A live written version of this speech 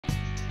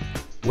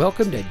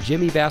Welcome to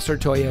Jimmy Vasser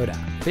Toyota,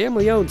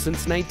 family owned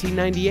since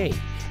 1998.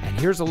 And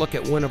here's a look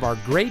at one of our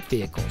great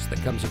vehicles that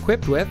comes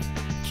equipped with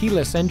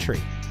keyless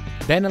entry,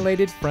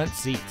 ventilated front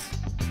seats,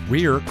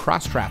 rear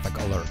cross-traffic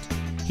alert,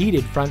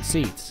 heated front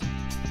seats,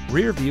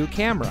 rear view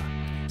camera,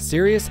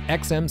 Sirius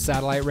XM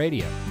satellite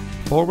radio,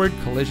 forward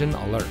collision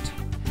alert,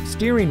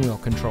 steering wheel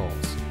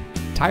controls,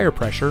 tire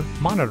pressure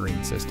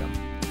monitoring system,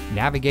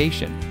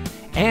 navigation,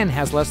 and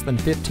has less than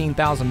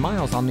 15,000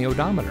 miles on the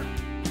odometer.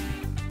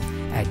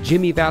 At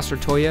Jimmy Vasser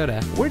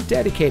Toyota, we're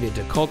dedicated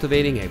to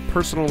cultivating a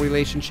personal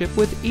relationship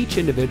with each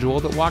individual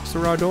that walks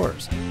through our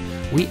doors.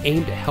 We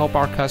aim to help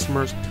our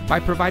customers by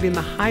providing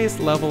the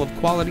highest level of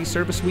quality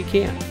service we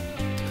can.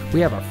 We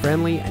have a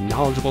friendly and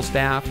knowledgeable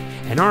staff,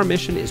 and our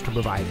mission is to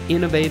provide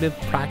innovative,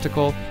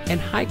 practical, and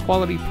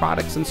high-quality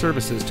products and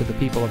services to the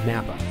people of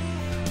Napa.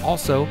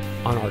 Also,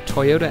 on our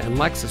Toyota and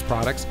Lexus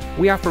products,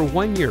 we offer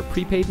 1-year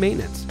prepaid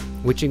maintenance,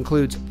 which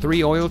includes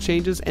 3 oil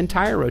changes and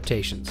tire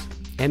rotations.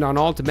 And on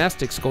all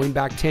domestics going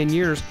back 10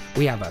 years,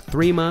 we have a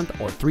 3-month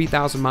or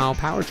 3,000-mile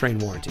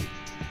powertrain warranty.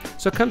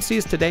 So come see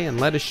us today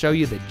and let us show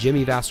you the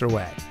Jimmy Vasser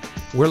way.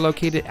 We're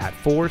located at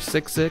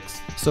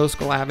 466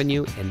 Soscol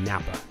Avenue in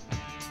Napa.